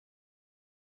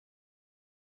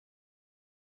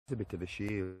a bit of a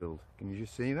shield. Can you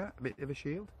just see that? A bit of a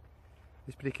shield.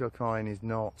 This particular coin is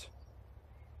not.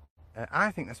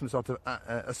 I think that's some sort of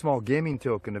a small gaming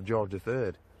token of George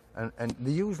III, and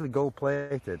they're usually gold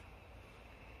plated.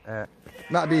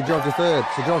 That'd be George III.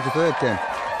 So George III came.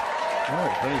 Oh,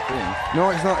 it's very thin. No,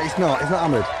 it's not. It's not. It's not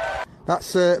hammered.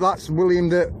 That's William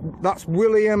the. That's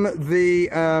William the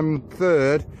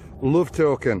Third love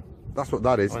token. That's what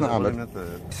that is. It's not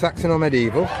hammered. Saxon or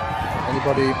medieval?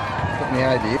 Anybody got any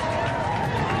idea?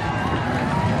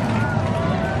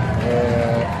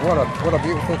 What a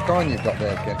beautiful coin you've got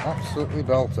there, Ken. Absolutely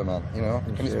belter, man. You know.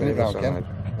 Can you spin it round, Ken?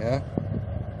 Yeah.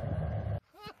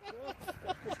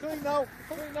 It's clean now.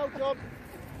 Clean now, John.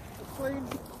 It's clean.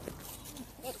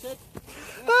 That's it.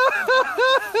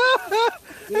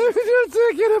 He was just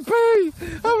taking a pee.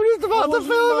 I was just about to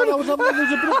film it. There's a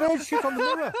bit of bird shit on the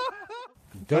mirror.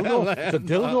 Dildo. It's a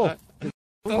dildo.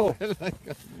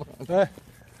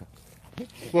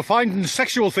 We're finding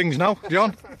sexual things now,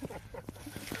 John.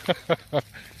 I've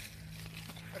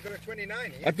got a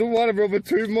 29 here. I don't want to rub it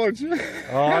too much.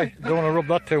 Aye, don't want to rub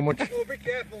that too much. Oh, be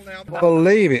careful now.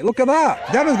 Believe it. Look at that.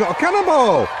 Darren's got a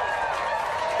cannonball.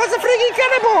 That's a freaking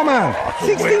cannonball, man.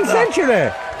 16th century.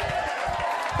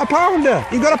 A pounder.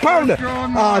 You got a pounder.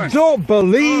 I don't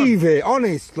believe it,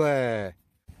 honestly.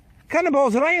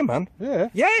 Cannonballs are iron, man. Yeah.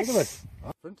 Yes.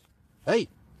 Hey.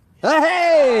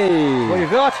 Hey! What you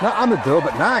got? Not hammered though,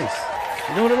 but nice.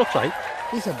 You know what it looks like?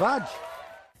 It's a badge.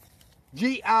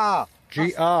 GR.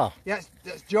 GR. Yes,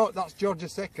 that's George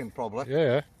II probably.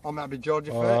 Yeah. Or maybe George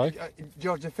V. Right.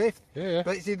 George V. Yeah.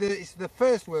 But it's either the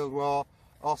First World War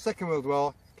or Second World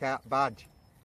War badge.